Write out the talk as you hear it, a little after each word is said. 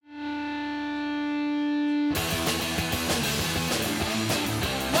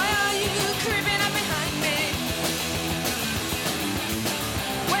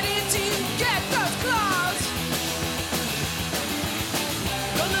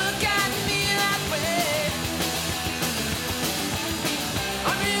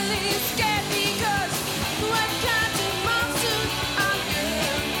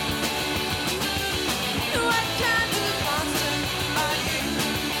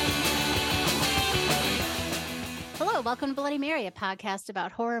welcome to Bloody Mary, a podcast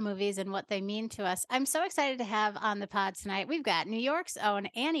about horror movies and what they mean to us. I'm so excited to have on the pod tonight. We've got New York's own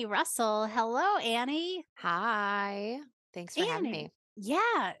Annie Russell. Hello, Annie. Hi. Thanks for having Annie. me.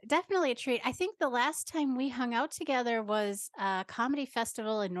 Yeah, definitely a treat. I think the last time we hung out together was a comedy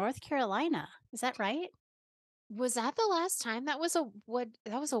festival in North Carolina. Is that right? Was that the last time? That was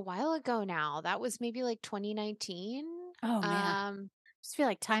a while ago now. That was maybe like 2019. Oh, man. I Um just feel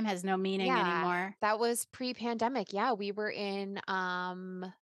like time has no meaning yeah, anymore. that was pre-pandemic. Yeah, we were in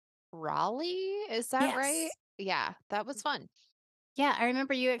Raleigh, is that right? Yes. Yeah, that was fun. Yeah, I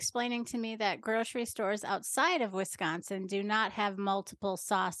remember you explaining to me that grocery stores outside of Wisconsin do not have multiple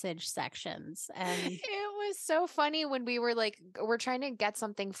sausage sections. And It was so funny when we were like we're trying to get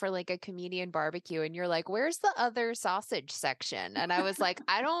something for like a comedian barbecue and you're like, "Where's the other sausage section?" And I was like,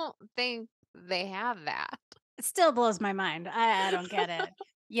 "I don't think they have that." it still blows my mind. I don't get it.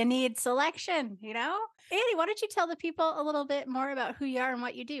 You need selection, you know? Annie, why don't you tell the people a little bit more about who you are and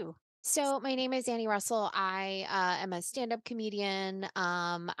what you do? So my name is Annie Russell. I am a stand-up comedian.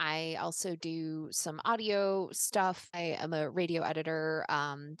 I also do some audio stuff. I am a radio editor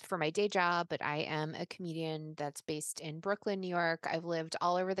for my day job, but I am a comedian that's based in Brooklyn, New York. I've lived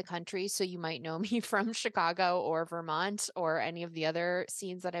all over the country, so you might know me from Chicago or Vermont or any of the other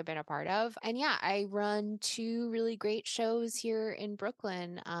scenes that I've been a part of. And yeah, I run two really great shows here in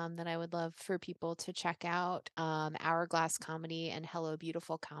Brooklyn that I would love for people to check out, Hourglass Comedy and Hello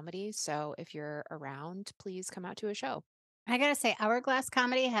Beautiful Comedy. So if you're around, please come out to a show. I gotta say, Hourglass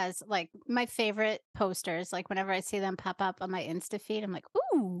Comedy has like my favorite posters. Like whenever I see them pop up on my Insta feed, I'm like,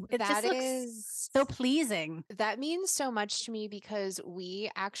 ooh, it just That looks is so pleasing. that means so much to me because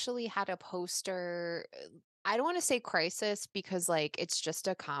we actually had a poster. I don't want to say crisis because like it's just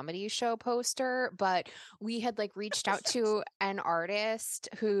a comedy show poster, but we had like reached out to an artist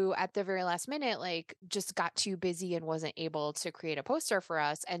who at the very last minute like just got too busy and wasn't able to create a poster for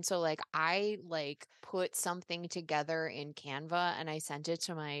us. And so like I like put something together in Canva and I sent it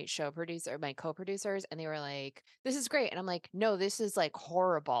to my show producer, my co-producers, and they were like, "This is great." And I'm like, "No, this is like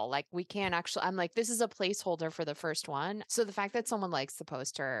horrible. Like we can't actually." I'm like, "This is a placeholder for the first one." So the fact that someone likes the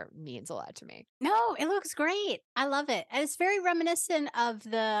poster means a lot to me. No, it looks great. I love it. And it's very reminiscent of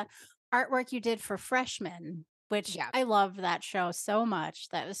the artwork you did for Freshmen, which Yeah. I loved that show so much.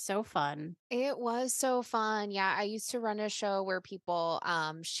 That was so fun. It was so fun. Yeah, I used to run a show where people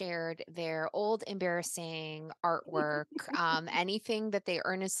shared their old embarrassing artwork, anything that they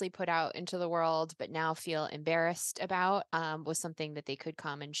earnestly put out into the world but now feel embarrassed about was something that they could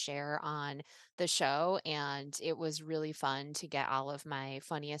come and share on the show. And it was really fun to get all of my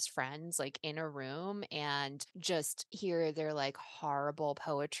funniest friends like in a room and just hear their like horrible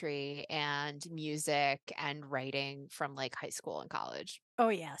poetry and music and writing from like high school and college. Oh,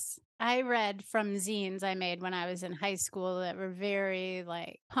 yes. I read from zines I made when I was in high school that were very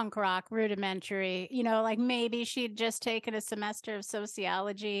like punk rock, rudimentary. Like maybe she'd just taken a semester of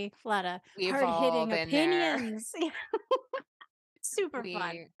sociology, a lot of We've hard all hitting been there. opinions. Super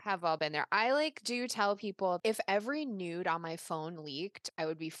fun. We have all been there. I like do tell people if every nude on my phone leaked, I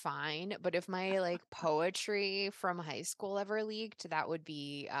would be fine. But if my like poetry from high school ever leaked, that would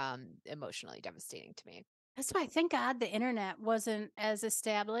be emotionally devastating to me. That's why thank God the internet wasn't as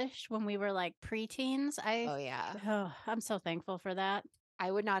established when we were like preteens. Oh yeah. I'm so thankful for that.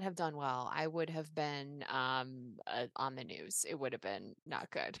 I would not have done well. I would have been on the news. It would have been not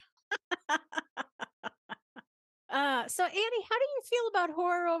good. So Annie, how do you feel about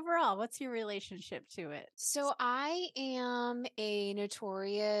horror overall? What's your relationship to it? So I am a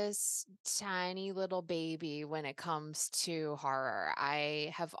notorious tiny little baby when it comes to horror.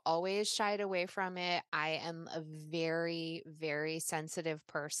 I have always shied away from it. I am a very, very sensitive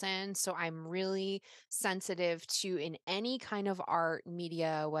person. So I'm really sensitive to in any kind of art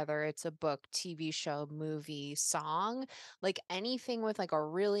media, whether it's a book, TV show, movie, song, like anything with like a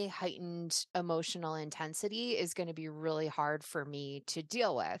really heightened emotional intensity is going to be really hard for me to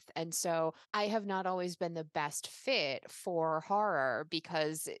deal with. And so I have not always been the best fit for horror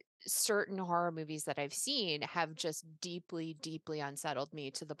because certain horror movies that I've seen have just deeply, deeply unsettled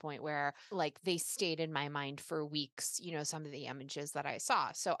me to the point where like they stayed in my mind for weeks, some of the images that I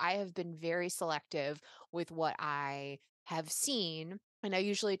saw. So I have been very selective with what I have seen And I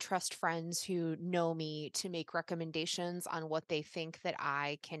usually trust friends who know me to make recommendations on what they think that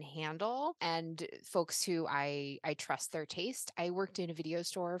I can handle, and folks who I trust their taste. I worked in a video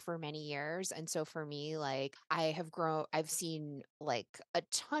store for many years, and so for me, like, I've seen like a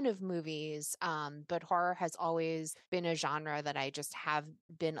ton of movies, but horror has always been a genre that I just have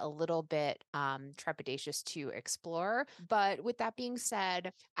been a little bit trepidatious to explore. But with that being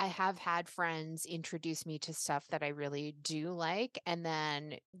said, I have had friends introduce me to stuff that I really do like. And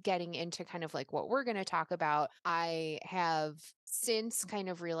then getting into kind of like what we're going to talk about, I have since kind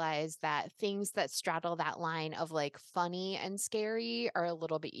of realized that things that straddle that line of like funny and scary are a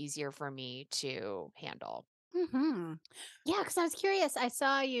little bit easier for me to handle. Hmm. Yeah, because I was curious. I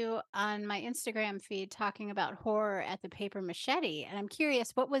saw you on my Instagram feed talking about horror at the Paper Machete, and I'm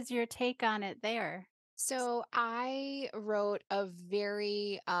curious, what was your take on it there? So I wrote a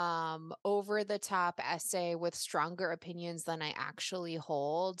very over the top essay with stronger opinions than I actually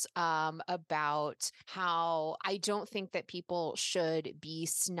hold, about how I don't think that people should be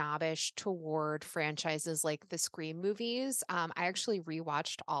snobbish toward franchises like the Scream movies. I actually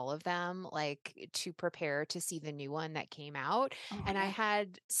rewatched all of them like to prepare to see the new one that came out, Oh my and I god.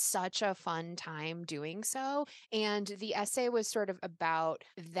 had such a fun time doing so. And the essay was sort of about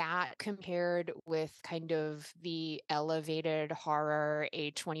that compared with kind of the elevated horror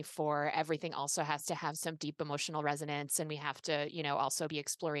A24. Everything also has to have some deep emotional resonance. And we have to, also be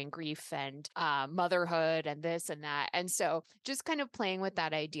exploring grief and motherhood and this and that. And so just kind of playing with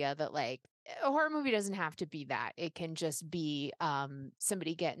that idea that, like, a horror movie doesn't have to be that. It can just be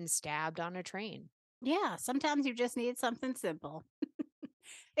somebody getting stabbed on a train. Yeah, sometimes you just need something simple.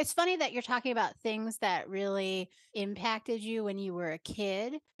 It's funny that you're talking about things that really impacted you when you were a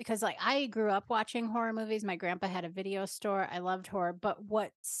kid because, like, I grew up watching horror movies. My grandpa had a video store. I loved horror. But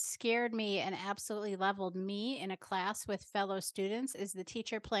what scared me and absolutely leveled me in a class with fellow students is the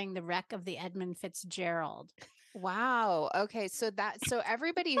teacher playing the wreck of the Edmund Fitzgerald. Wow. Okay. So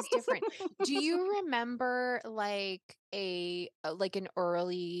everybody's different. Do you remember like like an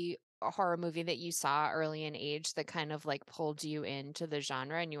early horror movie that you saw early in age that kind of like pulled you into the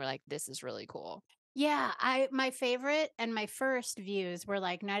genre and you were like, this is really cool? Yeah, I my favorite and my first views were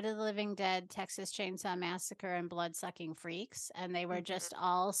like Night of the Living Dead, Texas Chainsaw Massacre, and Bloodsucking Freaks, and they were Mhm. just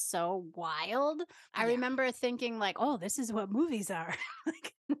all so wild. I Yeah. remember thinking like, "Oh, this is what movies are."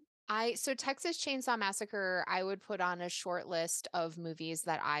 Like, So Texas Chainsaw Massacre, I would put on a short list of movies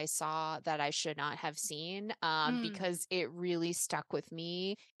that I saw that I should not have seen, mm. because it really stuck with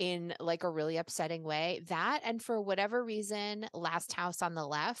me in like a really upsetting way. That, and for whatever reason, Last House on the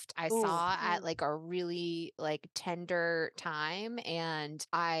Left, I Ooh. saw at like a really like tender time, and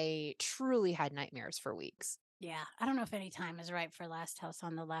I truly had nightmares for weeks. Yeah, I don't know if any time is right for Last House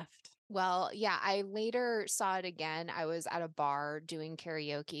on the Left. Well, yeah, I later saw it again. I was at a bar doing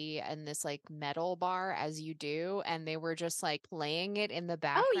karaoke and this like metal bar, as you do, and they were just like playing it in the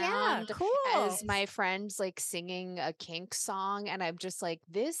Oh yeah, background cool. as my friends like singing a Kink song, and I'm just like,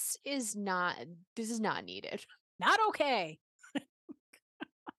 this is not needed. Not okay.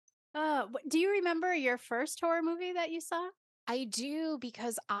 Do you remember your first horror movie that you saw? I do,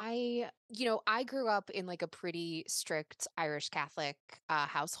 because I grew up in like a pretty strict Irish Catholic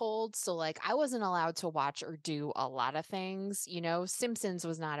household. So like I wasn't allowed to watch or do a lot of things. Simpsons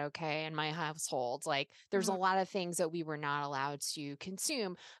was not okay in my household. Like there's a Mm. lot of things that we were not allowed to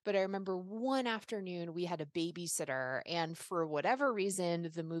consume. But I remember one afternoon we had a babysitter, and for whatever reason,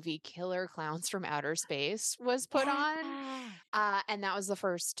 the movie Killer Clowns from Outer Space was put on. Yeah. And that was the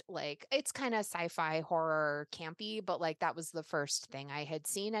first, like, it's kind of sci-fi horror campy, but like that was the first thing I had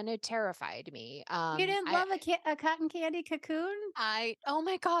seen, and it terrified me. You didn't love a cotton candy cocoon? Oh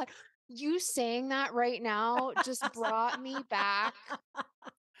my God, you saying that right now just brought me back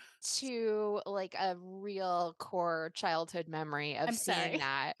to like a real core childhood memory of I'm seeing sorry.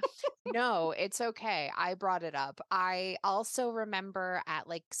 that. No, it's okay. I brought it up. I also remember at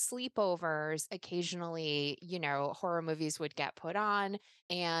like sleepovers, occasionally, horror movies would get put on,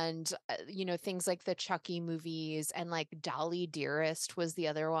 and, things like the Chucky movies, and like Dolly Dearest was the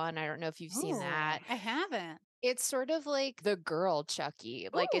other one. I don't know if you've seen Oh, that. I haven't. It's sort of like the girl Chucky.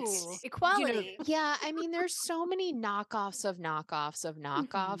 Like Ooh, it's, equality. yeah, I mean, there's so many knockoffs of knockoffs of Mhm.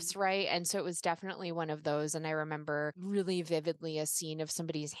 knockoffs, right? And so it was definitely one of those. And I remember really vividly a scene of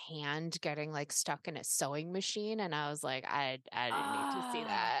somebody's hand getting like stuck in a sewing machine. And I was like, I didn't need to see Ah,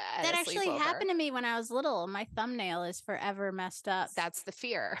 that at that a actually sleepover. happened to me when I was little. My thumbnail is forever messed up. That's the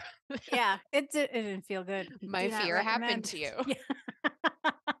fear. Yeah, it didn't feel good. My Do not fear happened recommend. to you. Yeah.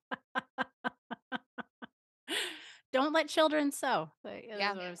 Don't let children sew. Like, that's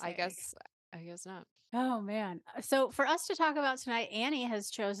Yeah, what I'm I saying. guess I guess not. Oh man. So for us to talk about tonight, Annie has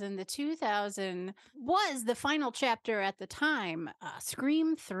chosen the 2000 was the final chapter at the time,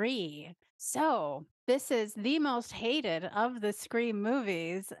 Scream 3. So this is the most hated of the Scream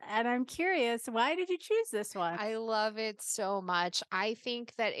movies. And I'm curious, why did you choose this one? I love it so much. I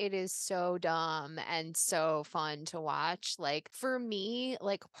think that it is so dumb and so fun to watch. Like for me,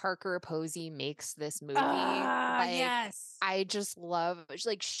 like Parker Posey makes this movie. Ah, Like yes. I just love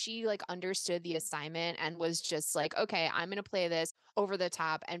like she like understood the assignment and was just like, okay, I'm gonna play this over the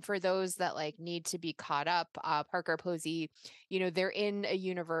top. And for those that like need to be caught up, Parker Posey, they're in a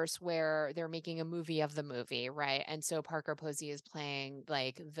universe where they're making a movie of the movie, right? And so Parker Posey is playing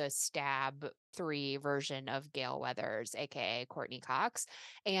like the Stab 3 version of Gail Weathers, aka Courtney Cox.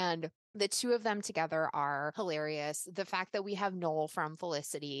 And the two of them together are hilarious. The fact that we have Noel from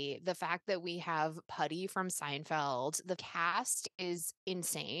Felicity, the fact that we have Putty from Seinfeld, the cast is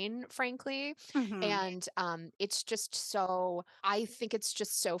insane, frankly. Mhm. And it's just so, I think it's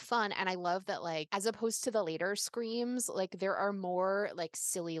just so fun. And I love that, like, as opposed to the later Screams, like, there are more like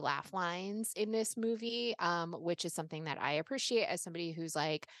silly laugh lines in this movie, which is something that I appreciate as somebody who's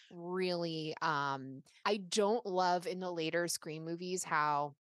like really, I don't love in the later Scream movies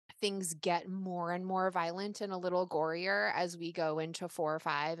how things get more and more violent and a little gorier as we go into 4 or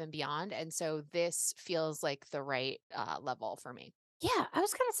 5 and beyond. And so this feels like the right level for me. Yeah, I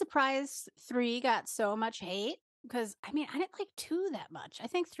was kind of surprised 3 got so much hate because I mean, I didn't like 2 that much. I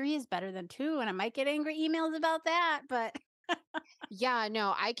think 3 is better than 2 and I might get angry emails about that, but Yeah,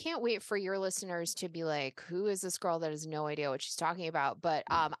 no, I can't wait for your listeners to be like, who is this girl that has no idea what she's talking about? But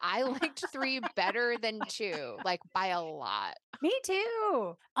I liked 3 better than 2, like by a lot. me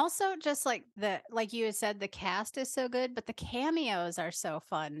too. Also, just like you had said, the cast is so good, but the cameos are so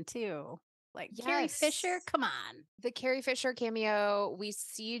fun too. Like Carrie Fisher, Yes. come on. The Carrie Fisher cameo, we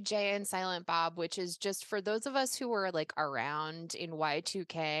see Jay and Silent Bob, which is just for those of us who were like around in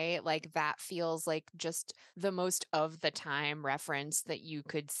Y2K, like that feels like just the most of the time reference that you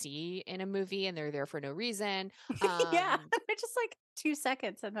could see in a movie, and they're there for no reason. Yeah, Um, they're just like 2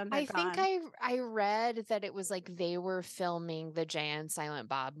 seconds and then they're I think gone. I read that it was like they were filming the Jay and Silent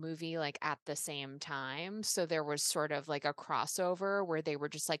Bob movie like at the same time. So there was sort of like a crossover where they were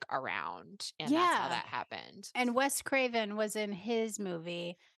just like around, and that's how Yeah. that happened. And Wes Craven was in his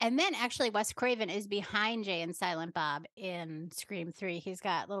movie. And then actually Wes Craven is behind Jay and Silent Bob in Scream 3. He's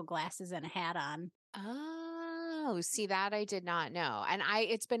got little glasses and a hat on. Oh, see that I did not know. And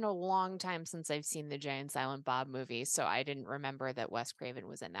it's been a long time since I've seen the Jay and Silent Bob movie, so I didn't remember that Wes Craven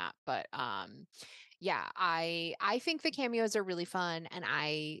was in that. But yeah, I think the cameos are really fun, and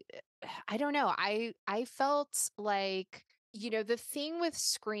I don't know. I felt like the thing with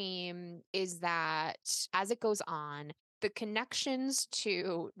Scream is that as it goes on, the connections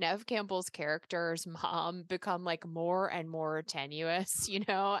to Nev Campbell's character's mom become like more and more tenuous,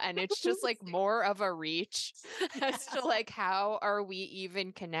 and it's just like more of a reach as to Yeah. like how are we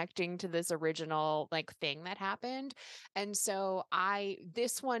even connecting to this original like thing that happened. And so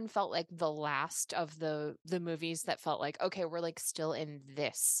this one felt like the last of the movies that felt like, okay, we're like still in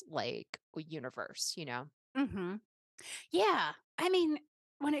this like universe. Hmm. Yeah. I mean,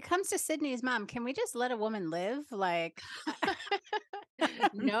 when it comes to Sydney's mom, can we just let a woman live? Like,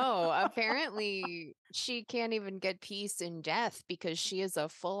 No, apparently she can't even get peace in death because she is a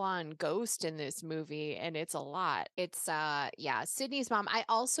full-on ghost in this movie, and it's a lot. It's yeah, Sydney's mom. I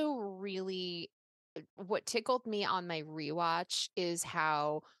also really what tickled me on my rewatch is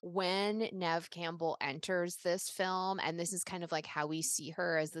how when Nev Campbell enters this film, and this is kind of like how we see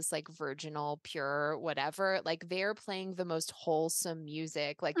her as this like virginal, pure, whatever, like they're playing the most wholesome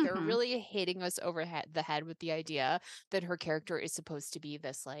music. Like they're hmm really hitting us over the head with the idea that her character is supposed to be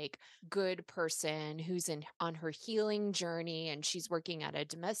this like good person who's in on her healing journey, and she's working at a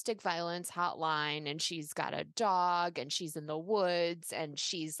domestic violence hotline, and she's got a dog, and she's in the woods, and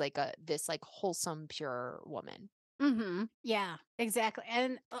she's like this like wholesome pure woman. Yeah, exactly.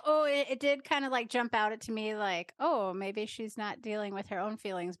 And oh, it did kind of like jump out at to me like, oh, maybe she's not dealing with her own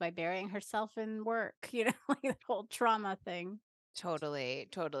feelings by burying herself in work, like the whole trauma thing. Totally,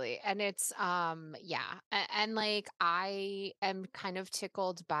 totally. And it's yeah. And like I am kind of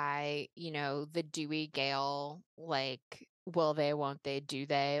tickled by, the Dewey Gale like will they, won't they, do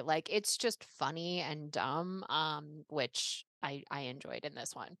they? Like it's just funny and dumb which I enjoyed in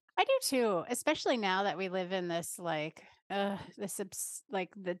this one. I do too, especially now that we live in this like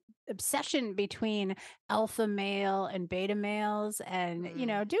the obsession between alpha male and beta males, and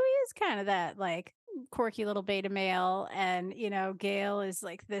Mm. Dewey is kind of that like quirky little beta male, and Gail is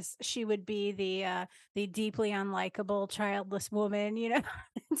like this. She would be the deeply unlikable childless woman.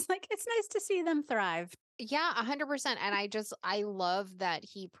 It's like it's nice to see them thrive. Yeah, 100%. And I love that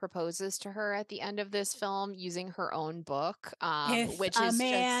he proposes to her at the end of this film using her own book, If which a is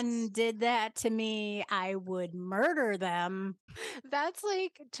man just, did that to me, I would murder them. that's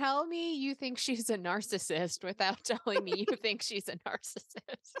like, tell me you think she's a narcissist without telling me you think she's a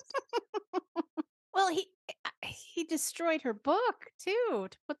narcissist. Well, he destroyed her book too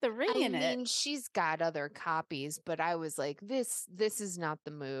to put the ring I in it. mean, she's got other copies, but I was like, this is not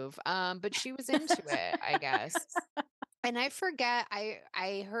the move. But she was into it, I guess. And I forget,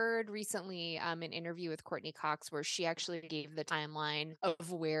 I heard recently an interview with Courtney Cox where she actually gave the timeline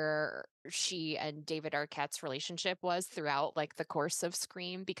of where she and David Arquette's relationship was throughout like the course of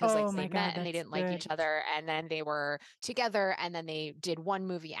Scream, because like Oh they my met god, and they that's didn't like each great. other, and then they were together, and then they did one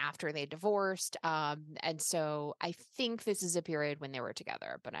movie after they divorced. And so I think this is a period when they were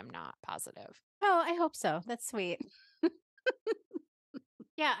together, but I'm not positive. Oh, I hope so. That's sweet.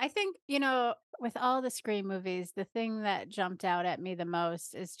 Yeah, I think, with all the Scream movies, the thing that jumped out at me the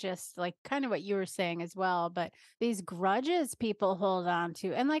most is just like kind of what you were saying as well, but these grudges people hold on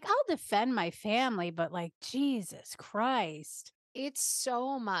to. And like, I'll defend my family, but like, Jesus Christ. It's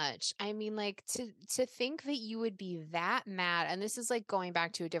so much. I mean, like, to think that you would be that mad, and this is like going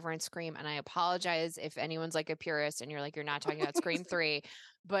back to a different Scream, and I apologize if anyone's like a purist and you're like, you're not talking about Scream 3,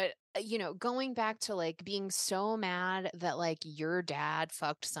 but going back to like being so mad that like your dad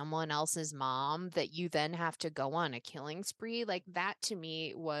fucked someone else's mom, that you then have to go on a killing spree, like that to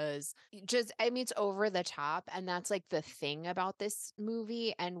me was just, I mean, it's over the top. And that's like the thing about this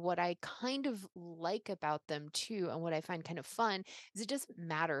movie, and what I kind of like about them too, and what I find kind of fun, is it doesn't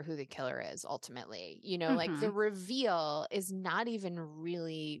matter who the killer is ultimately. Like the Hmm. reveal is not even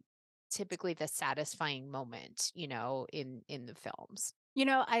really typically the satisfying moment, in the films.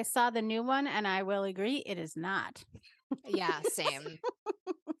 I saw the new one and I will agree it is not. Yeah, same.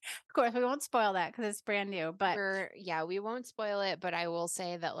 Of course, we won't spoil that because it's brand new, but Yeah, we won't spoil it, but I will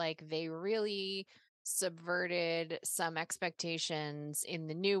say that like they really subverted some expectations in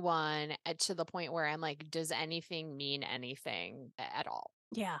the new one, to the point where I'm like, does anything mean anything at all?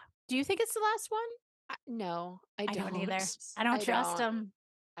 yeah. Do you think it's the last one? No, I I don't don't. either. I don't I trust don't. them.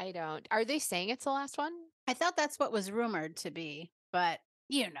 I don't. Are they saying it's the last one? I thought that's what was rumored to be, but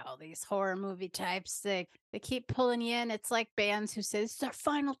these horror movie types, they keep pulling you in. It's like bands who say it's our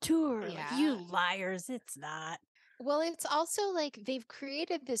final tour. Like, you Yeah. liars, it's not. Well, it's also like they've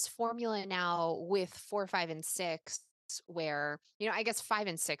created this formula now with 4, 5, and 6, where, I guess 5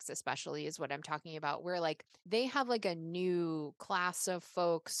 and 6 especially is what I'm talking about, where like they have like a new class of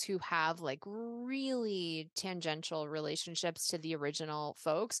folks who have like really tangential relationships to the original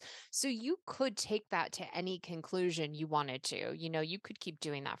folks. So you could take that to any conclusion you wanted to. You could keep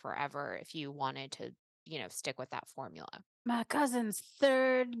doing that forever if you wanted to, stick with that formula. My cousin's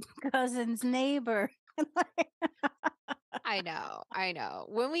third cousin's neighbor. I know, I know.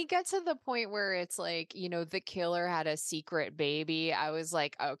 When we get to the point where it's like, the killer had a secret baby, I was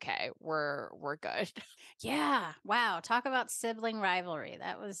like, okay, we're good. Yeah. Wow. Talk about sibling rivalry.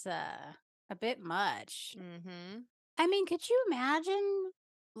 That was a bit much. Mhm. I mean, could you imagine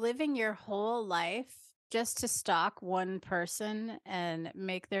living your whole life just to stalk one person and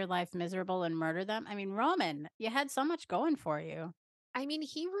make their life miserable and murder them? I mean, Roman, you had so much going for you. I mean,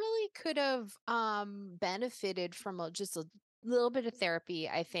 he really could have benefited from just a little bit of therapy,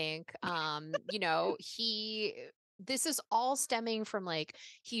 I think. He this is all stemming from like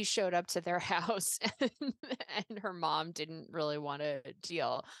he showed up to their house, and her mom didn't really want to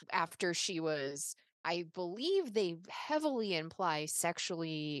deal after she was, I believe they heavily imply,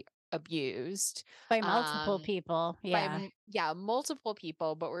 sexually abused. By multiple Um people. by Yeah. yeah, multiple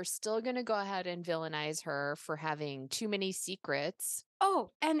people, but we're still going to go ahead and villainize her for having too many secrets.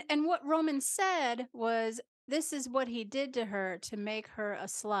 Oh, and what Roman said was this is what he did to her to make her a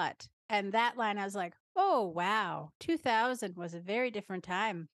slut. And that line I was like, "Oh, wow. 2000 was a very different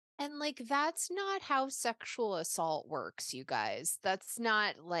time." And like, that's not how sexual assault works, you guys. That's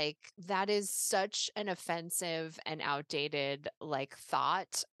not like, that is such an offensive and outdated like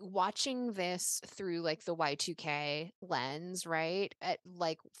thought. Watching this through like the Y2K lens, right?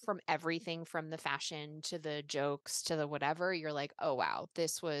 Like from everything from the fashion to the jokes to the whatever, you're like, oh wow,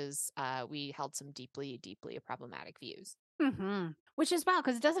 this was, we held some deeply, deeply problematic views. Mhm. Which is wild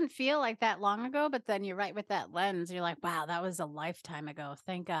because it doesn't feel like that long ago, but then you're right with that lens. You're like, "Wow, that was a lifetime ago.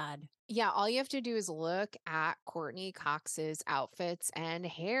 Thank God." Yeah, all you have to do is look at Courtney Cox's outfits and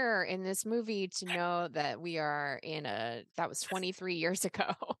hair in this movie to know that we are in that was 23 years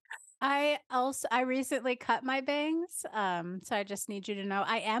ago. I recently cut my bangs, so I just need you to know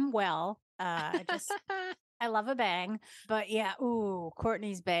I am well. I love a bang, but yeah, ooh,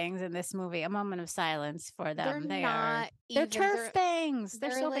 Courtney's bangs in this movie, a moment of silence for They're them. not They're even turf bangs.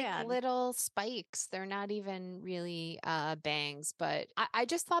 They're they're so like bad. little spikes. They're not even really bangs, but I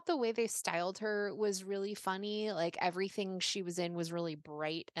just thought the way they styled her was really funny. Like everything she was in was really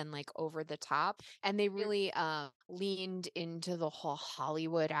bright and like over the top. And they really leaned into the whole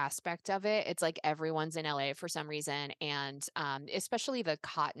Hollywood aspect of it. It's like everyone's in LA for some reason. And especially the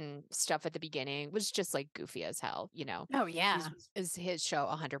cotton stuff at the beginning was just like goofy as hell, you know. Oh yeah. Is his show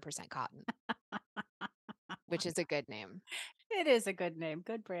 100% cotton, which is a good name. It is a good name,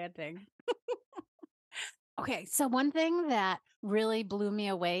 good branding. Okay, so one thing that really blew me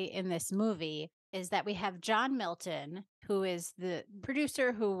away in this movie is that we have John Milton, who is the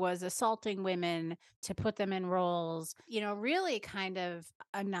producer who was assaulting women to put them in roles, really kind of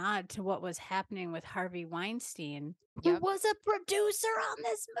a nod to what was happening with Harvey Weinstein, who Yep. was a producer on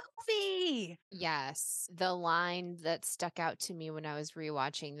this movie. Yes. The line that stuck out to me when I was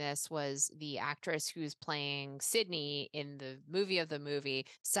rewatching this was the actress who's playing Sydney in the movie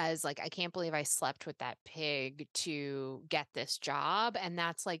says, like, I can't believe I slept with that pig to get this job. And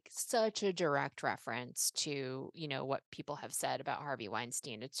that's like such a direct reference to, what people have said about Harvey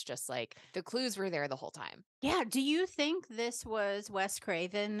Weinstein. It's just like the clues were there the whole time. Yeah, do you think this was Wes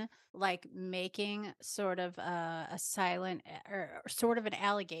Craven like making sort of a silent or sort of an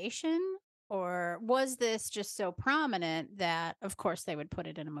allegation? Or was this just so prominent that, of course, they would put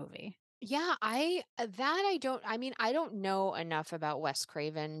it in a movie? Yeah, I don't I mean, I don't know enough about Wes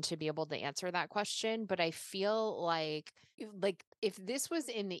Craven to be able to answer that question, but I feel like if this was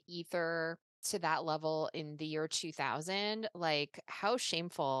in the ether to that level in the year 2000, like how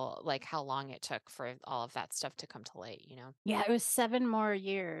shameful, like how long it took for all of that stuff to come to light, you know? Yeah, it was 7 more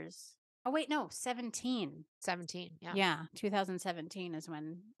years. Oh, wait, no, 17. 17, yeah. Yeah, 2017 is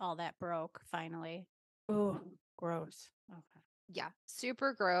when all that broke finally. Ooh, gross. Okay. Yeah,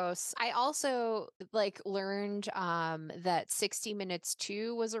 super gross. I also like learned that 60 Minutes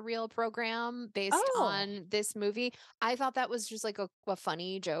 2 was a real program based Oh, on this movie. I thought that was just like a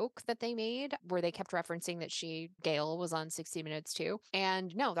funny joke that they made where they kept referencing that Gail was on 60 Minutes 2.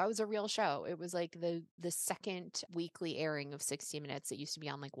 And no, that was a real show. It was like the second weekly airing of 60 Minutes. It used to be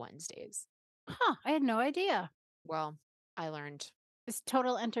on like Wednesdays. huh, I had no idea. Well, I learned. Is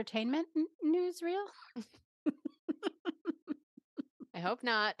Total Entertainment News real? I hope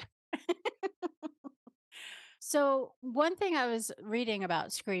not. So, one thing I was reading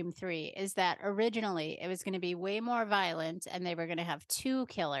about Scream 3 is that originally it was going to be way more violent and they were going to have two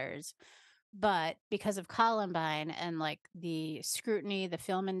killers. But because of Columbine and like the scrutiny the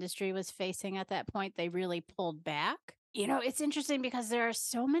film industry was facing at that point, they really pulled back. It's interesting because there are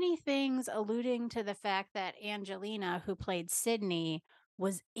so many things alluding to the fact that Angelina, who played Sydney,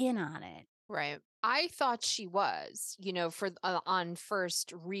 was in on it. Right. I thought she was, for on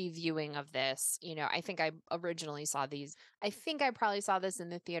first reviewing of this, I think I originally saw these. I think I probably saw this in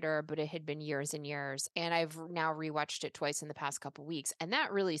the theater, but it had been years and years. And I've now rewatched it twice in the past couple weeks. And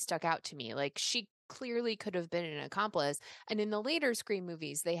that really stuck out to me. Like she clearly could have been an accomplice. And in the later Scream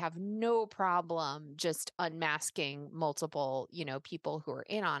movies, they have no problem just unmasking multiple, people who are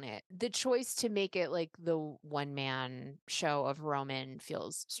in on it. The choice to make it like the one man show of Roman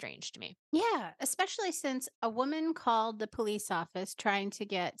feels strange to me. Yeah, especially since a woman called the police office trying to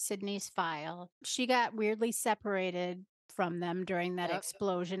get Sydney's file. She got weirdly separated from them during that Yep.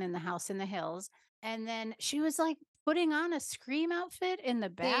 explosion in the house in the hills. And then she was like putting on a scream outfit in the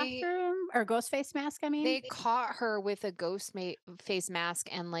They bathroom or ghost face mask, I mean. they caught her with a face mask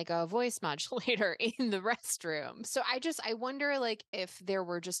and like a voice modulator in the restroom. So I wonder like if there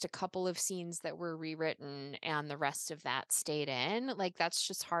were just a couple of scenes that were rewritten and the rest of that stayed in. Like that's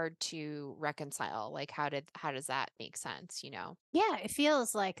just hard to reconcile. Like how does that make sense, you know? Yeah, it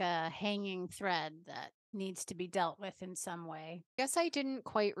feels like a hanging thread that needs to be dealt with in some way. Guess I didn't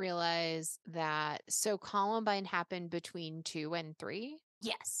quite realize that. So Columbine happened between 2 and 3?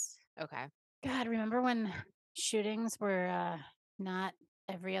 Yes. Okay. God, remember when shootings were not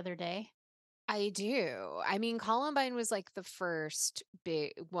every other day? I do. I mean, Columbine was like the first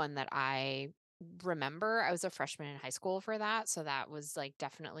big one that I remember. I was a freshman in high school for that, so that was like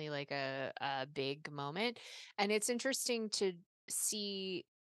definitely like a big moment. And it's interesting to see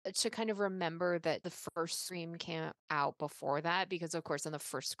to kind of remember that the first Scream came out before that because of course in the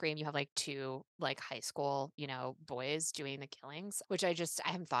first Scream you have like two like high school, boys doing the killings, which I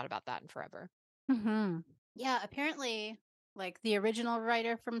haven't thought about that in forever. Yeah, apparently, like the original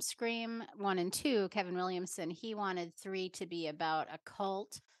writer from Scream 1 and 2, Kevin Williamson, he wanted 3 to be about a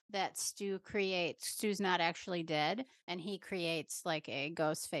cult that Stu creates. Stu's not actually dead, and he creates like a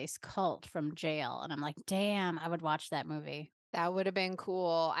ghost face cult from jail. And I'm like, damn, I would watch that movie. That would have been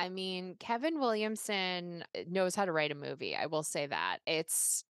cool. I mean, Kevin Williamson knows how to write a movie. I will say that.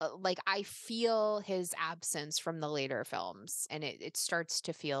 It's like I feel his absence from the later films, and it starts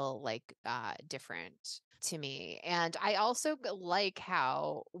to feel like different to me. And I also like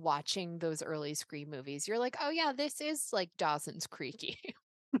how watching those early Scream movies, you're like, oh yeah, this is like Dawson's Creek.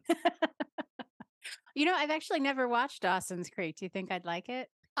 You know, I've actually never watched Dawson's Creek. Do you think I'd like it?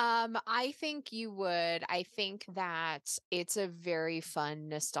 I think you would. I think that it's a very fun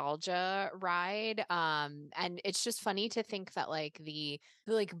nostalgia ride. And it's just funny to think that like the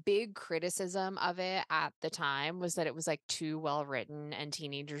like big criticism of it at the time was that it was like too well written and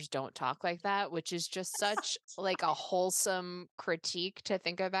teenagers don't talk like that, which is just such like a wholesome critique to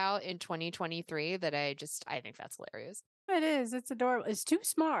think about in 2023 that I think that's hilarious. It is. It's adorable. It's too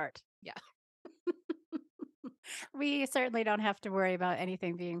smart. Yeah. We certainly don't have to worry about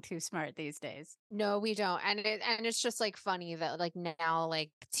anything being too smart these days. No, we don't. And it's just like funny that like now like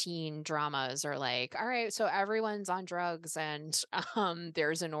teen dramas are like, all right, so everyone's on drugs and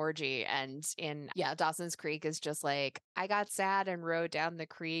there's an orgy and in yeah, Dawson's Creek is just like I got sad and rode down the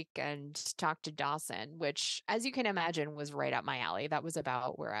creek and talked to Dawson, which as you can imagine was right up my alley. That was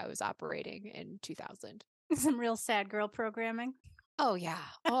about where I was operating in 2000. Some real sad girl programming. Oh yeah.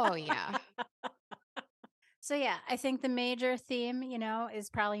 Oh yeah. So yeah, I think the major theme, is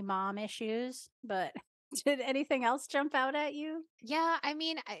probably mom issues, but did anything else jump out at you? Yeah, I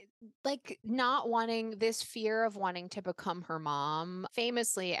mean, like not wanting this fear of wanting to become her mom.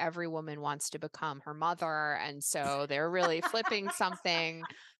 Famously, every woman wants to become her mother. And so they're really flipping something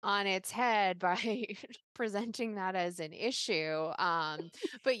on its head by presenting that as an issue.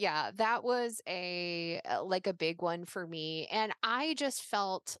 But yeah, that was like a big one for me. And I just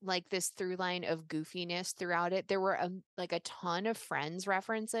felt like this through line of goofiness throughout it. There were like a ton of Friends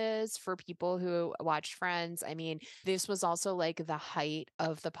references for people who watched Friends. I mean, this was also like the height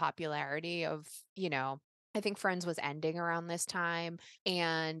of the popularity of, I think Friends was ending around this time.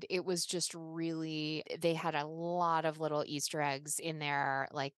 And it was just really, they had a lot of little Easter eggs in there,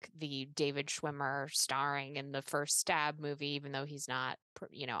 like the David Schwimmer starring in the first Stab movie, even though he's not,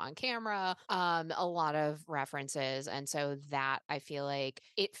 on camera. A lot of references. And so that I feel like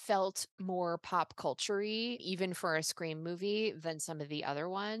it felt more pop culture even for a Scream movie than some of the other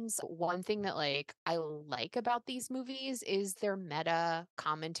ones. One thing that like I like about these movies is their meta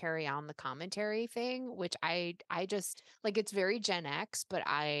commentary on the commentary thing, which I just like it's very Gen X, but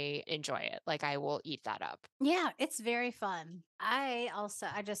I enjoy it. Like I will eat that up. Yeah, it's very fun. I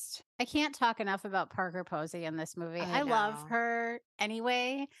can't talk enough about Parker Posey in this movie. I I love know. her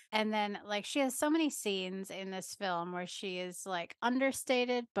anyway. And then, like, she has so many scenes in this film where she is like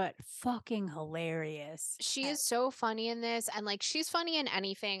understated, but fucking hilarious. She is so funny in this and like she's funny in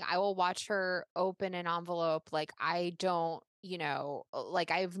anything. I will watch her open an envelope. Like I don't, like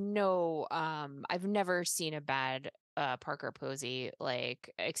I've never seen a bad Parker Posey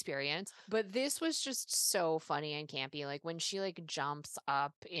like experience, but this was just so funny and campy. Like when she like jumps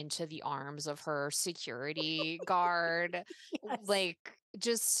up into the arms of her security guard, Yes. like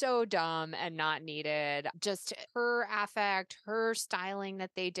just so dumb and not needed. Just her affect, her styling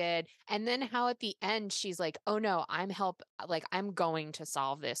that they did. And then how at the end she's like, oh no, I'm going to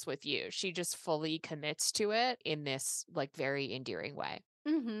solve this with you. She just fully commits to it in this like very endearing way.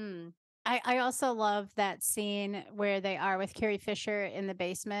 Hmm. I also love that scene where they are with Carrie Fisher in the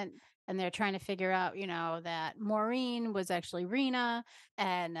basement and they're trying to figure out, that Maureen was actually Rena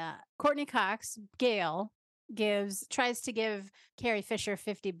and Courtney Cox, Gail, tries to give Carrie Fisher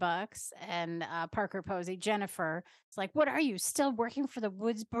 $50 and Parker Posey, Jennifer, it's like, what are you still working for the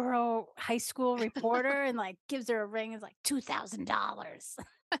Woodsboro High School Reporter? And like gives her a ring, it's like $2,000.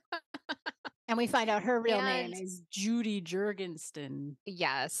 And we find out her real name And is Judy Jurgenston.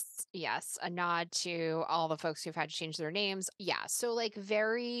 yes, yes, a nod to all the folks who've had to change their names. Yeah, so like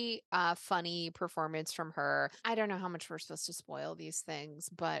very funny performance from her. I don't know how much we're supposed to spoil these things,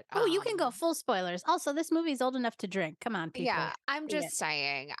 but Oh, you can go full spoilers. Also, this movie's old enough to drink. Come on, people. yeah, I'm See it. just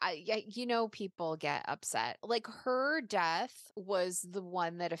saying, yeah, people get upset. Like her death was the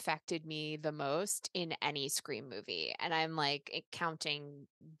one that affected me the most in any Scream movie, and I'm like counting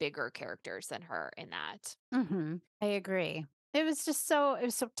bigger characters than her in that. I agree. It was so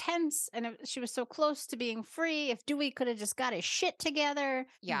tense, and she was so close to being free. If Dewey could have just got his shit together.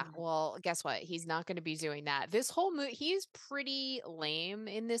 Yeah, well, guess what? He's not gonna be doing that. This whole movie, he's pretty lame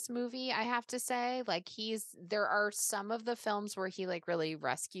in this movie, I have to say. Like, there are some of the films where he, like, really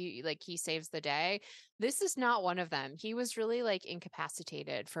like, he saves the day. This is not one of them. He was really, like,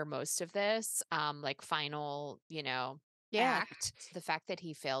 incapacitated for most of this, like, final, Yeah. act. The fact that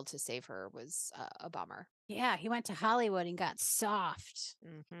he failed to save her was a bummer. Yeah, he went to Hollywood and got soft.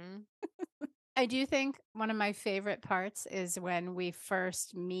 Mhm. I do think one of my favorite parts is when we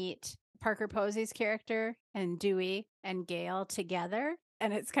first meet Parker Posey's character and Dewey and Gail together.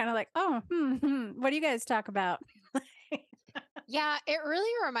 And it's kind of like, oh, what do you guys talk about? Yeah, it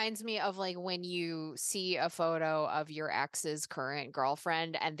really reminds me of like when you see a photo of your ex's current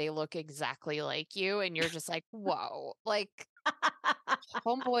girlfriend and they look exactly like you, and you're just like, whoa, like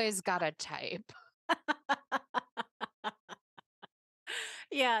homeboy's got a type.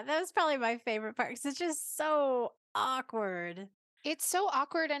 Yeah, that was probably my favorite part because it's just so awkward. It's so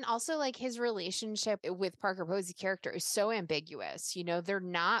awkward. And also, like, his relationship with Parker Posey character is so ambiguous. They're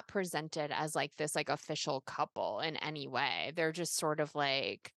not presented as like this, like, official couple in any way. They're just sort of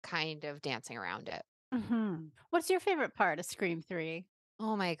like kind of dancing around it. What's your favorite part of Scream 3?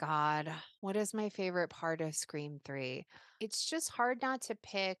 Oh my God. What is my favorite part of Scream 3? It's just hard not to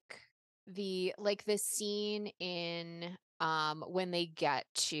pick the scene in when they get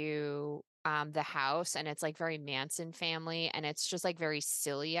to the house, and it's like very Manson family, and it's just like very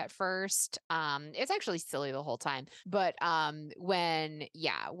silly at first. It's actually silly the whole time. But when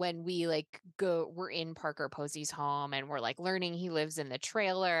we like we're in Parker Posey's home and we're like learning he lives in the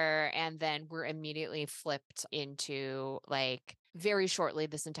trailer, and then we're immediately flipped into like very shortly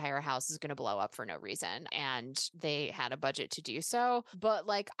this entire house is going to blow up for no reason, and they had a budget to do so. But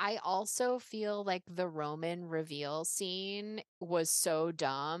like, I also feel like the Roman reveal scene was so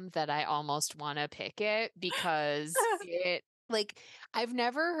dumb that I almost want to pick it because it like, I've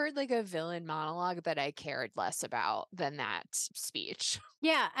never heard like a villain monologue that I cared less about than that speech.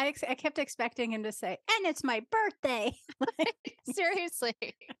 Yeah, I kept expecting him to say, "And it's my birthday." Seriously.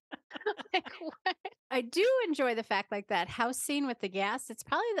 Like, what? I do enjoy the fact like that house scene with the gas. It's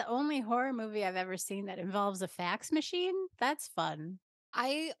probably the only horror movie I've ever seen that involves a fax machine. That's fun.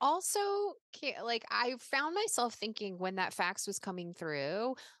 I also can't, like, I found myself thinking when that fax was coming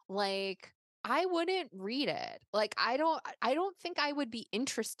through, like, I wouldn't read it. Like, I don't think I would be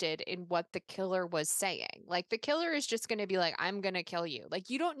interested in what the killer was saying. Like, the killer is just going to be like, I'm going to kill you.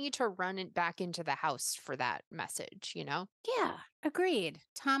 Like, you don't need to run it back into the house for that message? Yeah, agreed.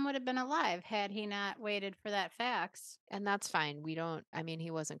 Tom would have been alive had he not waited for that fax. And that's fine. I mean,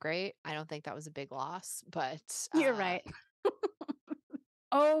 he wasn't great. I don't think that was a big loss, but You're right.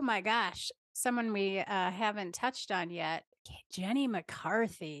 Oh my gosh. Someone we haven't touched on yet. Jenny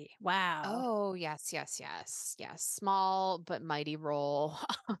McCarthy. Wow. oh, yes, yes, yes, yes. Small but mighty role.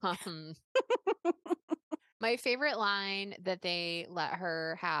 um, my favorite line that they let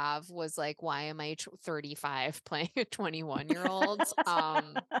her have was like, "Why am I 35 playing a 21-year-old?"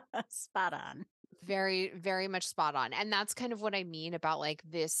 Spot on. Very, very much spot on. And that's kind of what I mean about like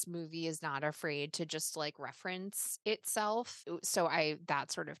this movie is not afraid to just like reference itself. So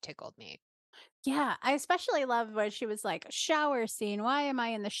that sort of tickled me. Yeah, I especially love where she was like, shower scene. Why am I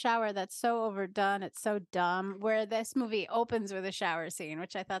in the shower? That's so overdone. It's so dumb. Where this movie opens with a shower scene,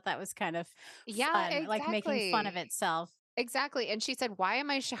 which I thought that was kind of Yeah, fun, like making fun of exactly. itself. Exactly. And she said, "Why am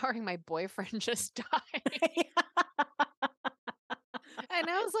I showering? My boyfriend just died." And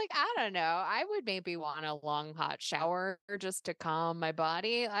I was like, I don't know. I would maybe want a long hot shower just to calm my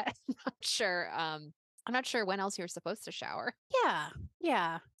body. I'm not sure. I'm not sure when else you're supposed to shower. Yeah,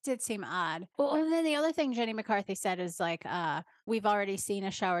 yeah, did seem odd. Well, and then the other thing Jenny McCarthy said is like, "We've already seen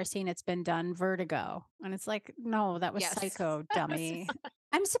a shower scene. It's been done. Vertigo." And it's like, no, that was Yes. Psycho, dummy.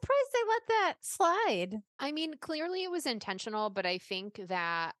 I'm surprised they let that slide. I mean, clearly it was intentional, but I think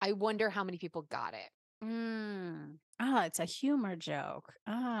that I wonder how many people got it. Ah, it's a humor joke.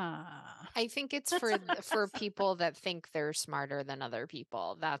 Ah. I think it's for people that think they're smarter than other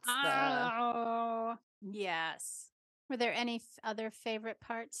people. That's the Oh, yes. Were there any other favorite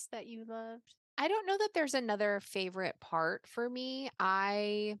parts that you loved? I don't know that there's another favorite part for me.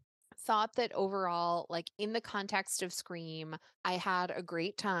 I thought that overall, like in the context of Scream, I had a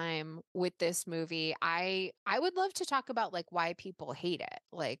great time with this movie. I would love to talk about like why people hate it.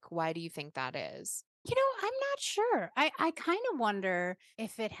 Like, why do you think that is? I'm not sure. I kind of wonder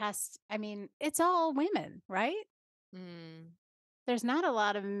if it has, I mean, it's all women, right? Mm. There's not a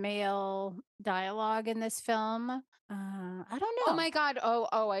lot of male dialogue in this film. I don't Oh know. my god.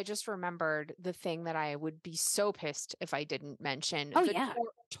 I just remembered the thing that I would be so pissed if I didn't mention. Oh, The yeah,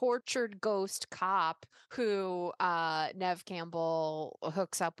 tortured ghost cop who Nev Campbell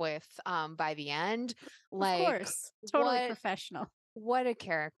hooks up with by the end. of Like course. Totally what professional. what a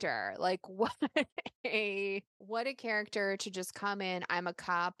character. Like what a character to just come in. I'm a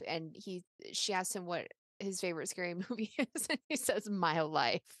cop and she asks him what his favorite scary movie is and he says My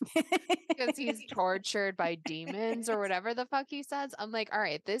Life because he's tortured by demons or whatever the fuck he says. I'm like, all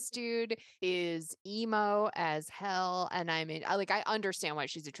right, this dude is emo as hell. And I understand why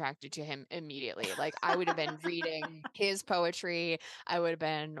she's attracted to him immediately. Like, I would have been reading his poetry. I would have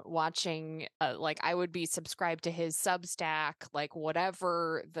been watching, I would be subscribed to his Substack, like,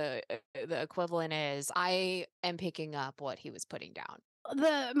 whatever the equivalent is. I am picking up what he was putting down.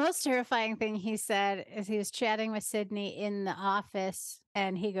 The most terrifying thing he said is he was chatting with Sydney in the office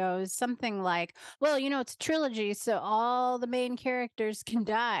and he goes something like, "Well, it's a trilogy, so all the main characters can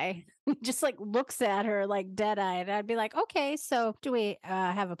die." He just like looks at her like dead eyed. I'd be like, "Okay, so do we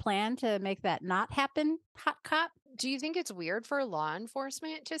have a plan to make that not happen, hot cop?" Do you think it's weird for law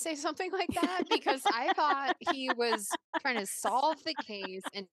enforcement to say something like that? Because I thought he was trying to solve the case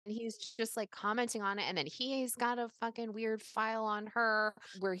and he's just like commenting on it. And then he's got a fucking weird file on her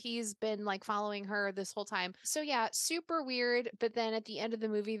where he's been like following her this whole time. So, yeah, super weird. But then at the end of the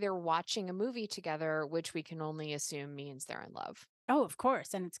movie, they're watching a movie together, which we can only assume means they're in love. Oh, of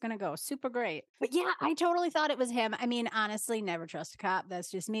course, and it's gonna go super great. But yeah, I totally thought it was him. I mean, honestly, never trust a cop.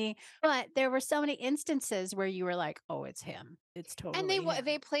 That's just me. But there were so many instances where you were like, "Oh, it's him. It's And totally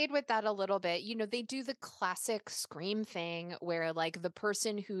they him." played with that a little bit. You know, they do the classic Scream thing where like the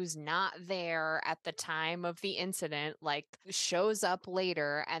person who's not there at the time of the incident like shows up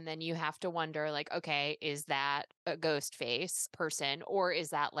later and then you have to wonder like, okay, is that a ghost face person or is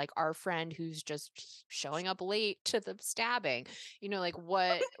that like our friend who's just showing up late to the stabbing? You know, like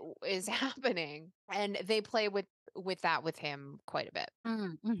what is happening? And they play with that with him quite a bit.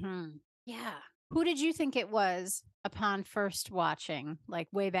 Mhm. Yeah. Who did you think it was upon first watching, like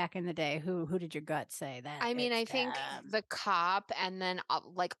way back in the day? Who did your gut say that I mean, it's I think them? the cop and then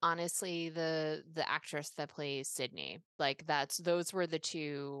like honestly the actress that plays Sydney. Like those were the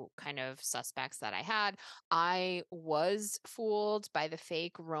two kind of suspects that I had. I was fooled by the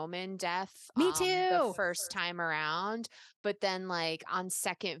fake Roman death Me the too. first time around, but then like on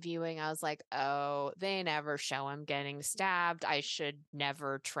second viewing I was like, "Oh, they never show him getting stabbed. I should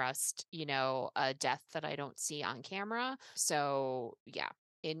never trust, a death that I don't see on camera." So, yeah,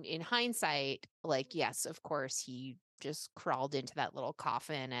 in hindsight, like, yes, of course, he just crawled into that little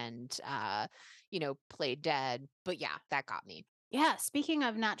coffin and played dead. But yeah, that got me. Yeah, speaking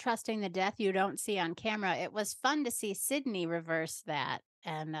of not trusting the death you don't see on camera, it was fun to see Sydney reverse that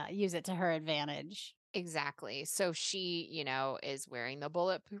and use it to her advantage. Exactly. So she, is wearing the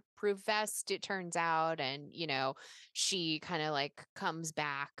bulletproof vest, it turns out, and she kind of like comes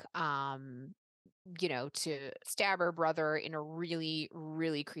back to stab her brother in a really,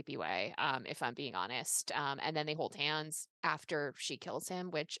 really creepy way, if I'm being honest. And then they hold hands after she kills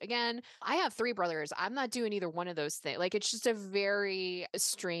him, which again, I have three brothers. I'm not doing either one of those things. Like, it's just a very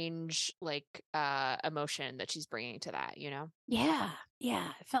strange, like, emotion that she's bringing to that. Yeah, yeah,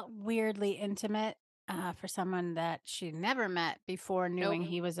 it felt weirdly intimate for someone that she never met before knowing Nope.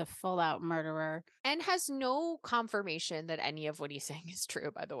 he was a full out murderer. And has no confirmation that any of what he's saying is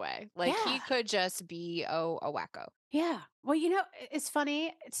true, by the way. Like, he Yeah. could just be, a wacko. Yeah. Well, it's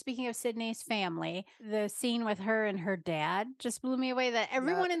funny. Speaking of Sydney's family, the scene with her and her dad just blew me away that Yep.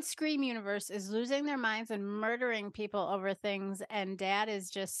 everyone in Scream Universe is losing their minds and murdering people over things. And dad is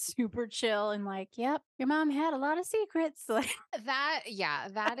just super chill and like, yep, your mom had a lot of secrets. Like, That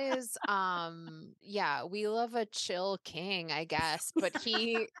is, yeah, we love a chill king, I guess, but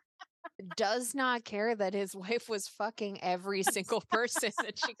he does not care that his wife was fucking every single person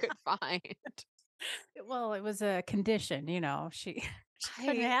that she could find. well, it was a condition, she, she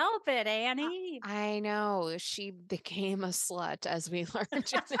couldn't I help it, Annie. I know she became a slut as we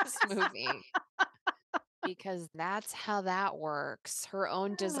learned in this movie. Because that's how that works. Her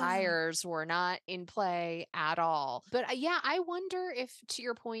own desires were not in play at all. But yeah, I wonder if to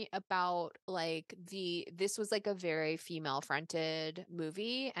your point about like this was like a very female fronted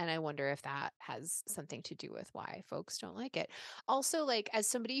movie and I wonder if that has something to do with why folks don't like it. Also, like as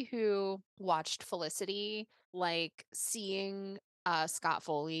somebody who watched Felicity, like seeing Scott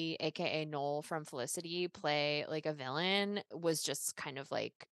Foley, aka Noel from Felicity, play like a villain was just kind of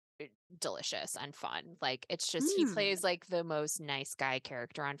like delicious and fun. Like it's just he Mm. plays like the most nice guy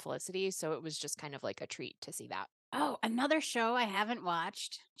character on Felicity, so it was just kind of like a treat to see that. Oh, another show I haven't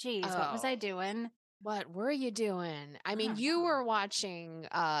watched. Geez, what was I Oh, doing? what were you doing? I I mean, don't you know. were watching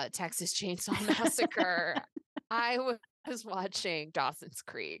Texas Chainsaw Massacre. I was watching Dawson's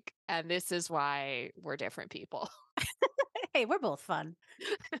Creek, and this is why we're different people. Hey, we're both fun.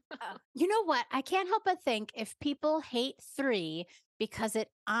 You know what? I can't help but think if people hate 3 because it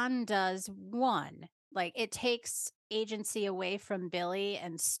undoes 1, like, it takes agency away from Billy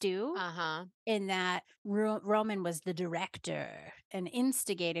and Stu Uh-huh. in that Roman was the director and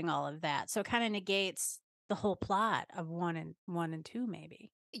instigating all of that, so it kinda negates the whole plot of 1 and 2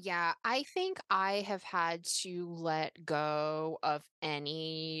 maybe. Yeah, I think I have had to let go of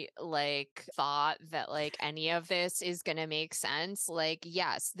any like thought that like any of this is going to make sense. Like,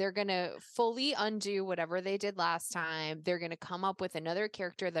 yes, they're going to fully undo whatever they did last time. They're going to come up with another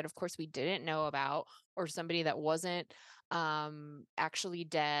character that of course we didn't know about or somebody that wasn't actually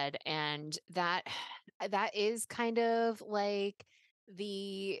dead, and that that is kind of like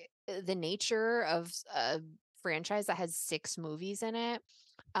the nature of a franchise that has 6 movies in it.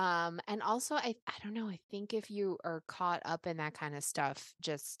 And also I don't know, I think if you are caught up in that kind of stuff,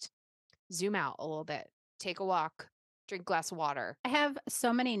 just zoom out a little bit, take a walk, drink a glass of water. I have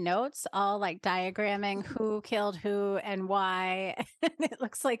so many notes all, like, diagramming who killed who and why, and it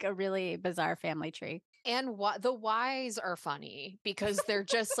looks like a really bizarre family tree. And what the whys are funny because they're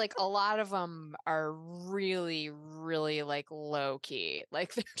just like a lot of them are really, really like low key.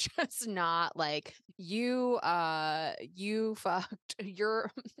 Like they're just not like you fucked you're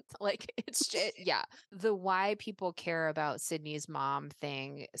like it's just, yeah. The why people care about Sydney's mom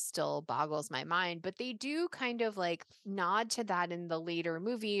thing still boggles my mind, but they do kind of like nod to that in the later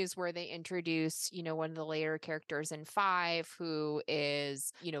movies where they introduce, you know, one of the later characters in 5 who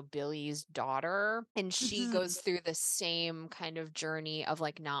is, you know, Billy's daughter, and she Mhm. goes through the same kind of journey of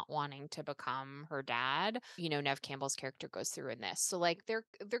like not wanting to become her dad. You know, Nev Campbell's character goes through in this. So like they're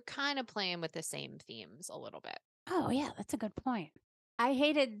kind of playing with the same themes a little bit. Oh, yeah, that's a good point. I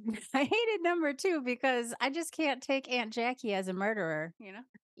hated I hated number 2 because I just can't take Aunt Jackie as a murderer, you know?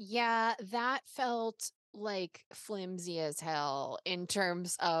 Yeah, that felt like flimsy as hell in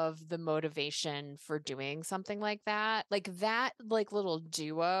terms of the motivation for doing something like that. Like that like little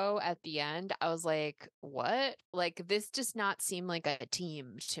duo at the end, I was like, "What?" Like this does not seem like a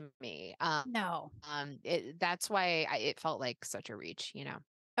team to me. No. That's why it felt like such a reach, you know.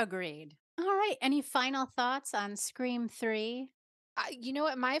 Agreed. All right, any final thoughts on Scream 3? You know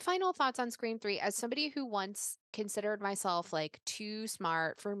what? My final thoughts on Scream 3, as somebody who once considered myself like too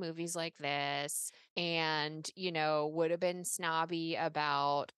smart for movies like this and, you know, would have been snobby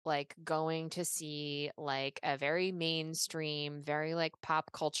about like going to see like a very mainstream, very like pop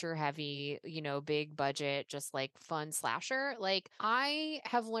culture heavy, you know, big budget, just like fun slasher. Like, I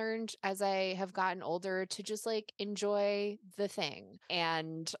have learned as I have gotten older to just like enjoy the thing.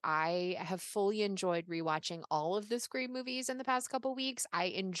 And I have fully enjoyed rewatching all of the Scream movies in the past couple weeks. I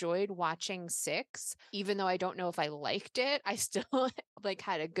enjoyed watching 6, even though I don't know if I liked it. I still like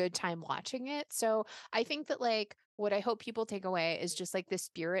had a good time watching it. So I think that like what I hope people take away is just like the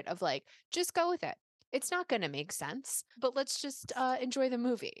spirit of like, just go with it. It's not going to make sense, but let's just enjoy the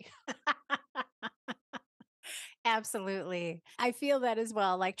movie. Absolutely. I feel that as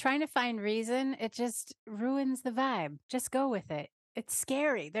well. Like trying to find reason, it just ruins the vibe. Just go with it. It's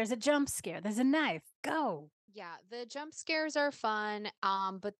scary. There's a jump scare. There's a knife. Go. Yeah, the jump scares are fun,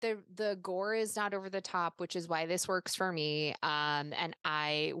 but the gore is not over the top, which is why this works for me. And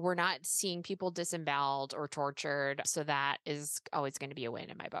we're not seeing people disemboweled or tortured, so that is always going to be a win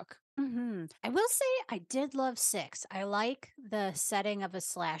in my book. I will say I did love 6. I like the setting of a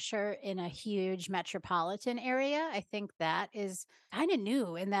slasher in a huge metropolitan area. I think that is kind of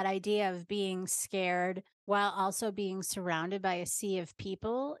new in that idea of being scared while also being surrounded by a sea of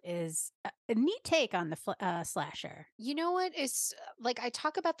people is a neat take on the slasher. You know what is like I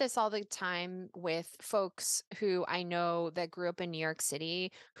talk about this all the time with folks who I know that grew up in New York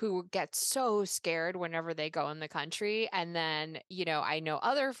City who get so scared whenever they go in the country. And then, you know, I know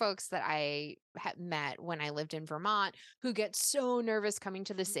other folks that I had met when I lived in Vermont who get so nervous coming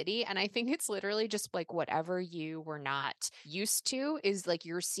to the city. And I think it's literally just like whatever you were not used to is like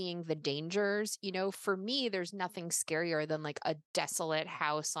you're seeing the dangers. You know, for me, there's nothing scarier than like a desolate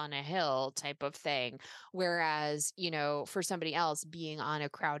house on a hill type of thing. Whereas, you know, for somebody else, being on a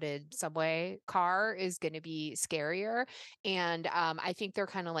crowded subway car is going to be scarier. And I think they're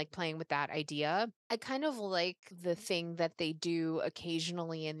kind of like playing with that idea. I kind of like the thing that they do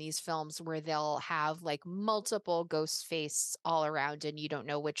occasionally in these films where they'll they'll have like multiple ghost face all around and you don't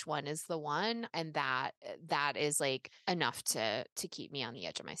know which one is the one. And that is like enough to keep me on the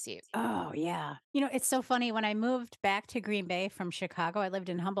edge of my seat. Oh, yeah. It's so funny. When I moved back to Green Bay from Chicago, I lived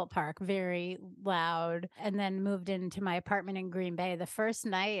in Humboldt Park, very loud, and then moved into my apartment in Green Bay. The first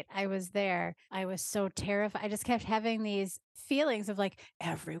night I was there, I was so terrified. I just kept having these feelings of like,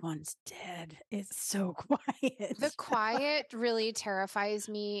 everyone's dead. It's so quiet. The quiet really terrifies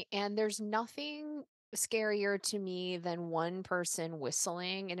me, and there's nothing scarier to me than one person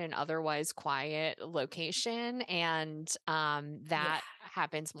whistling in an otherwise quiet location, and Yeah. that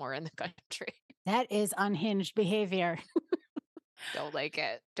happens more in the country. That is unhinged behavior. Don't like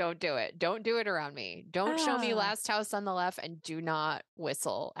it. Don't do it. Don't do it around me. Don't show me Ah. Last House on the Left and do not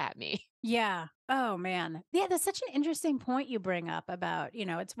whistle at me. Yeah. Oh, man. Yeah, that's such an interesting point you bring up about,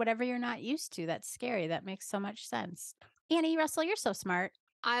 it's whatever you're not used to. That's scary. That makes so much sense. Annie Russell, you're so smart.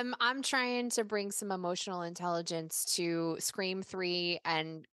 I'm trying to bring some emotional intelligence to Scream 3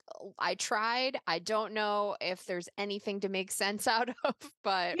 and I tried. I don't know if there's anything to make sense out of,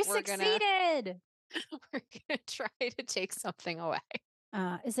 but You succeeded. we're gonna try to take something away.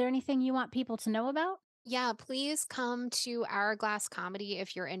 Is there anything you want people to know about? Yeah, please come to Hourglass Comedy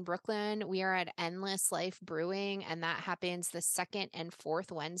if you're in Brooklyn. We are at Endless Life Brewing, and that happens the second and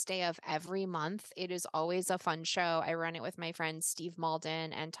fourth Wednesday of every month. It is always a fun show. I run it with my friends Steve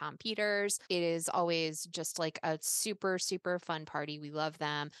Malden and Tom Peters. It is always just like a super, super fun party. We love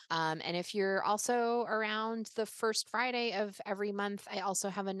them. And if you're also around the first Friday of every month, I also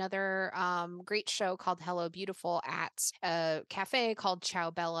have another great show called Hello Beautiful at a cafe called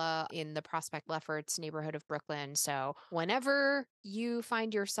Ciao Bella in the Prospect Lefferts neighborhood of Brooklyn. So whenever you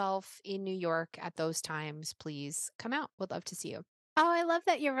find yourself in New York at those times, please come out. Would love to see you. Oh, I love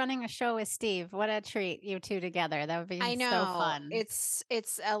that you're running a show with Steve. What a treat, you two together. That would be I so know fun. it's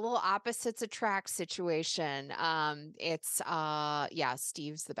a little opposites attract situation. It's yeah,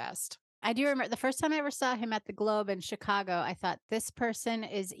 Steve's the best. I do remember the first time I ever saw him at the Globe in Chicago, I thought this person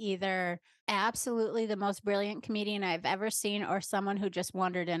is either absolutely the most brilliant comedian I've ever seen or someone who just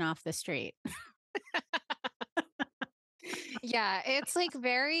wandered in off the street. Yeah, it's like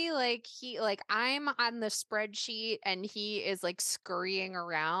very like he like I'm on the spreadsheet and he is like scurrying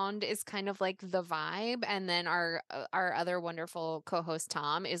around is kind of like the vibe, and then our other wonderful co-host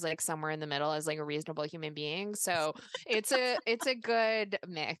Tom is like somewhere in the middle as like a reasonable human being. So it's a good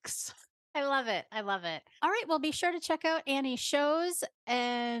mix. I love it. I love it. All right. Well, be sure to check out Annie's shows.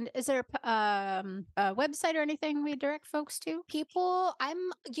 And is there a website or anything we direct folks to? People, I'm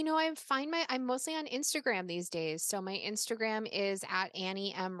mostly on Instagram these days. So my Instagram is at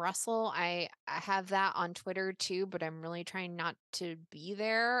Annie M. Russell. I have that on Twitter too, but I'm really trying not to be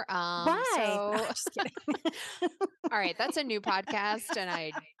there. Why? No, So I'm just kidding. all right, that's a new podcast, and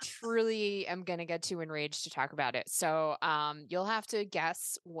I truly am gonna get too enraged to talk about it. So you'll have to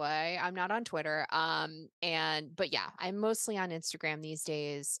guess why I'm not on Twitter. But yeah, I'm mostly on Instagram these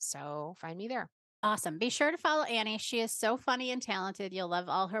days. So find me there. Awesome. Be sure to follow Annie. She is so funny and talented. You'll love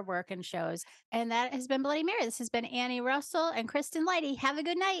all her work and shows. And that has been Bloody Mary. This has been Annie Russell and Kristen Leidy. Have a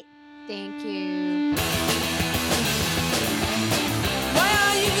good night. Thank you.